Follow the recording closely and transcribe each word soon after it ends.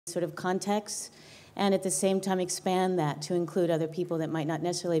sort of contexts, and at the same time expand that to include other people that might not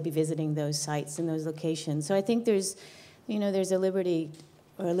necessarily be visiting those sites and those locations. So I think there's, there's a liberty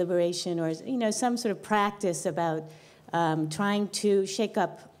or a liberation or, some sort of practice about trying to shake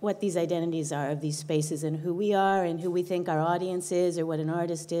up what these identities are of these spaces and who we are and who we think our audience is or what an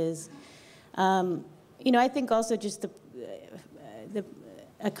artist is. I think also just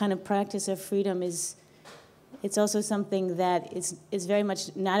a kind of practice of freedom it's also something that is very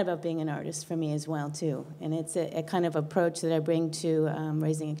much not about being an artist for me as well, too. And it's a kind of approach that I bring to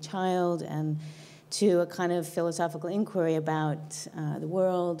raising a child and to a kind of philosophical inquiry about the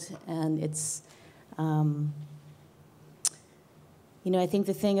world. And it's, I think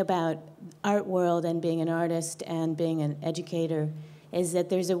the thing about art world and being an artist and being an educator is that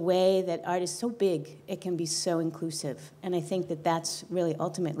there's a way that art is so big, it can be so inclusive. And I think that that's really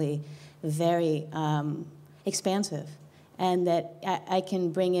ultimately very expansive, and that I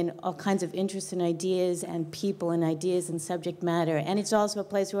can bring in all kinds of interests and ideas and people and ideas and subject matter. And it's also a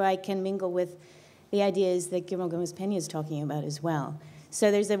place where I can mingle with the ideas that Guillermo Gómez-Peña is talking about as well. So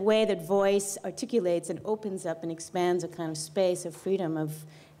there's a way that voice articulates and opens up and expands a kind of space of freedom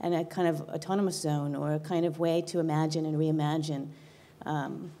and a kind of autonomous zone, or a kind of way to imagine and reimagine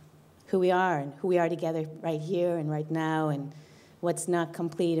who we are and who we are together right here and right now, and what's not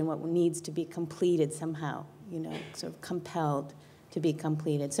complete and what needs to be completed somehow, sort of compelled to be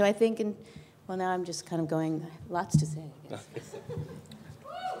completed. So I think, well, now I'm just kind of going, lots to say, I guess.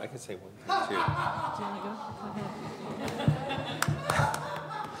 I can say one thing, too. Do you want to go?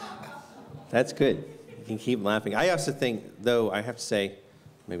 That's good. You can keep laughing. I also think, though, I have to say,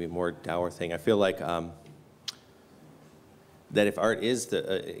 maybe a more dour thing, I feel like that if art is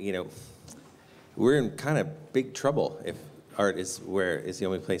we're in kind of big trouble if art is the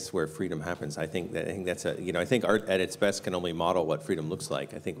only place where freedom happens. I think that's I think art at its best can only model what freedom looks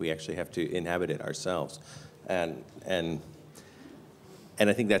like. I think we actually have to inhabit it ourselves, and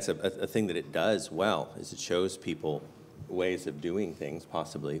I think that's a thing that it does well, is it shows people ways of doing things,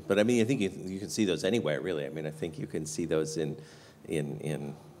 possibly. But I mean, I think you can see those anywhere, really. I mean, I think you can see those in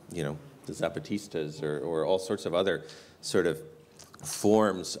the Zapatistas or all sorts of other sort of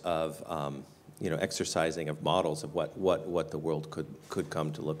forms of exercising of models of what the world could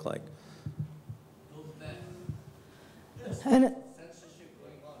come to look like. And censorship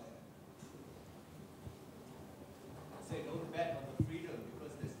going on. Say don't bet on the freedom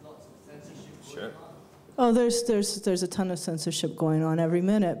because there's lots of censorship going on. Oh, there's a ton of censorship going on every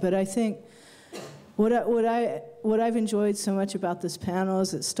minute, but I think what I've enjoyed so much about this panel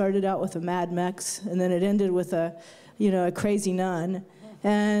is it started out with a Mad Mex, and then it ended with a crazy nun,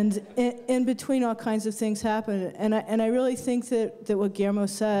 and in between all kinds of things happen. And I really think that what Guillermo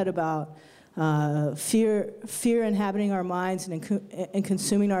said about fear inhabiting our minds and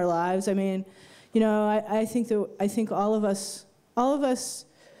consuming our lives. I mean, I think all of us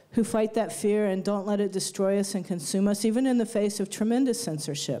who fight that fear and don't let it destroy us and consume us, even in the face of tremendous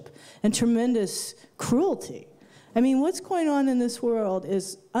censorship and tremendous cruelty. I mean, what's going on in this world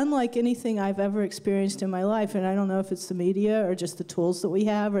is unlike anything I've ever experienced in my life, and I don't know if it's the media or just the tools that we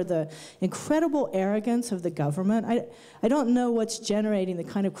have or the incredible arrogance of the government. I don't know what's generating the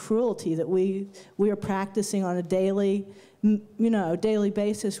kind of cruelty that we are practicing on a daily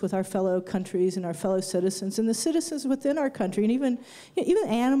basis with our fellow countries and our fellow citizens and the citizens within our country, and even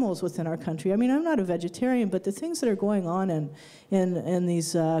animals within our country. I mean, I'm not a vegetarian, but the things that are going on in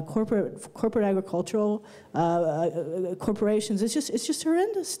these corporate agricultural corporations, it's just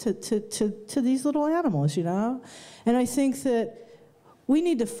horrendous to these little animals, And I think that we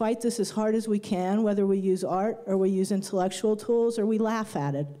need to fight this as hard as we can, whether we use art or we use intellectual tools or we laugh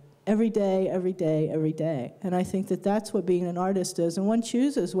at it. Every day, every day, every day. And I think that that's what being an artist is. And one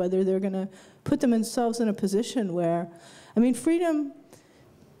chooses whether they're going to put themselves in a position where, I mean, freedom,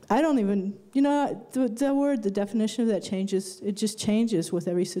 I don't even, the definition of that changes, it just changes with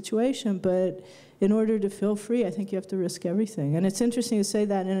every situation. But in order to feel free, I think you have to risk everything. And it's interesting to say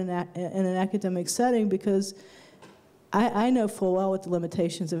that in an academic setting, because I know full well what the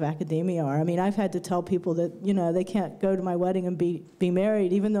limitations of academia are. I mean, I've had to tell people that, they can't go to my wedding and be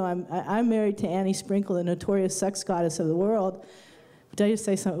married, even though I'm married to Annie Sprinkle, the notorious sex goddess of the world. Did I just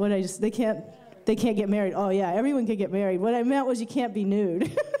say something? They can't get married. Oh yeah, everyone can get married. What I meant was you can't be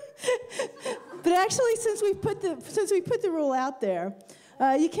nude. But actually, since we put the rule out there,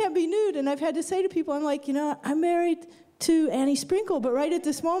 you can't be nude. And I've had to say to people, I'm like, I'm married to Annie Sprinkle, but right at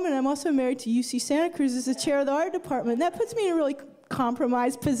this moment, I'm also married to UC Santa Cruz as the chair of the art department. And that puts me in a really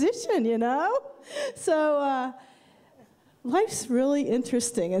compromised position, So life's really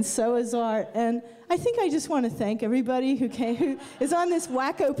interesting, and so is art. And I think I just want to thank everybody who is on this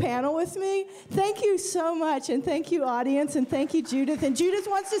wacko panel with me. Thank you so much, and thank you, audience, and thank you, Judith. And Judith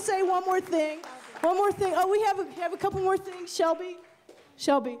wants to say one more thing. One more thing. Oh, we have a couple more things. Shelby?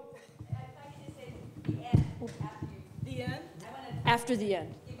 Shelby. The end? After the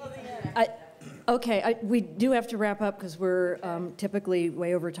end. Okay, we do have to wrap up because we're typically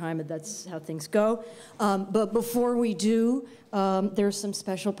way over time, and that's how things go. But before we do, there's some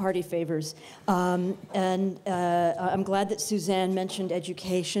special party favors. I'm glad that Susanne mentioned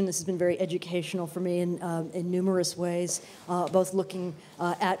education. This has been very educational for me in numerous ways, both looking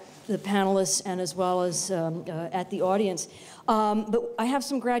at the panelists and as well as at the audience. But I have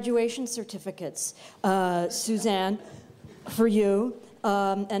some graduation certificates, Susanne, for you.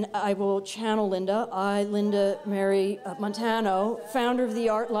 And I will channel Linda. I, Linda Mary Montano, founder of the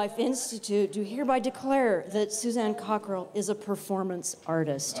Art Life Institute, do hereby declare that Susanne Cockrell is a performance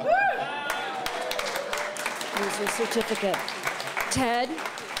artist. Here's your certificate. Ted.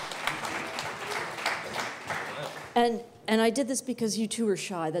 And I did this because you two were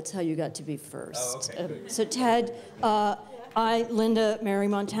shy. That's how you got to be first. Oh, okay. So Ted, I, Linda Mary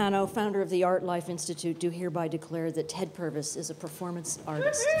Montano, founder of the Art Life Institute, do hereby declare that Ted Purves is a performance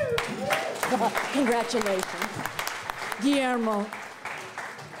artist. Congratulations. Guillermo.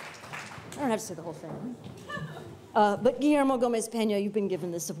 I don't have to say the whole thing. But Guillermo Gómez-Peña, you've been given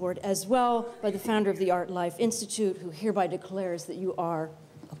this award as well by the founder of the Art Life Institute, who hereby declares that you are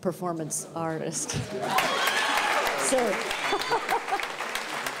a performance artist. So,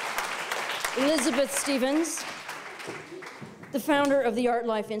 Elizabethn Stephens, the founder of the Art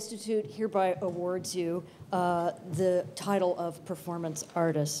Life Institute, hereby awards you the title of performance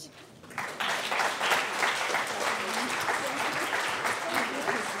artist.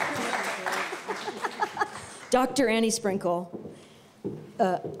 Dr. Annie Sprinkle.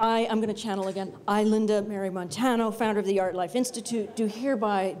 I'm going to channel again. I, Linda Mary Montano, founder of the Art Life Institute, do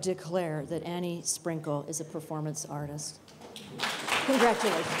hereby declare that Annie Sprinkle is a performance artist.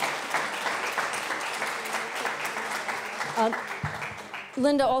 Congratulations.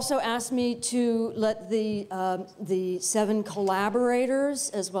 Linda also asked me to let the 7 collaborators,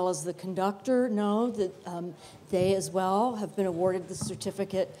 as well as the conductor, know that they as well have been awarded the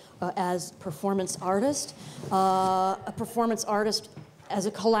certificate as performance artist. A performance artist as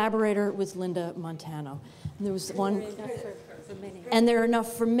a collaborator with Linda Montano. And there was one, and there are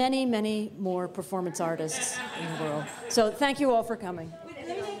enough for many, many more performance artists in the world. So thank you all for coming.